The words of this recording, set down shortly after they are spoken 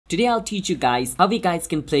Today I'll teach you guys how you guys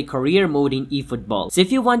can play career mode in eFootball. So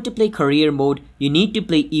if you want to play career mode, you need to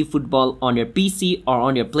play eFootball on your PC or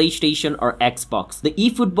on your PlayStation or Xbox. The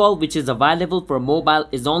eFootball which is available for mobile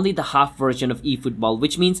is only the half version of eFootball,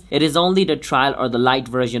 which means it is only the trial or the light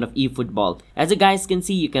version of eFootball. As you guys can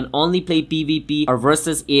see, you can only play PvP or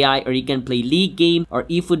versus AI, or you can play league game or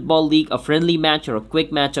eFootball league, a friendly match or a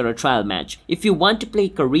quick match or a trial match. If you want to play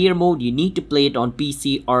career mode, you need to play it on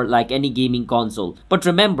PC or like any gaming console. But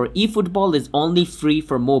remember, eFootball is only free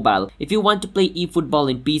for mobile. If you want to play eFootball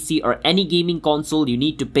in PC or any gaming console, you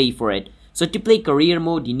need to pay for it. So to play career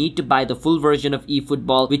mode, you need to buy the full version of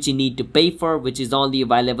eFootball, which you need to pay for, which is only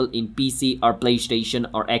available in PC or PlayStation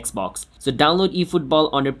or Xbox. So download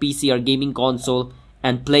eFootball on your PC or gaming console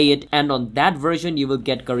and play it, and on that version you will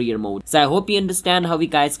get career mode. So I hope you understand how you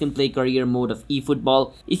guys can play career mode of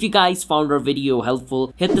eFootball. If you guys found our video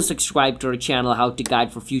helpful, hit the subscribe to our channel how to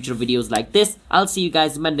guide for future videos like this. I'll see you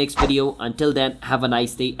guys in my next video. Until then, have a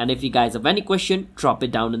nice day, and if you guys have any question, drop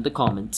it down in the comments.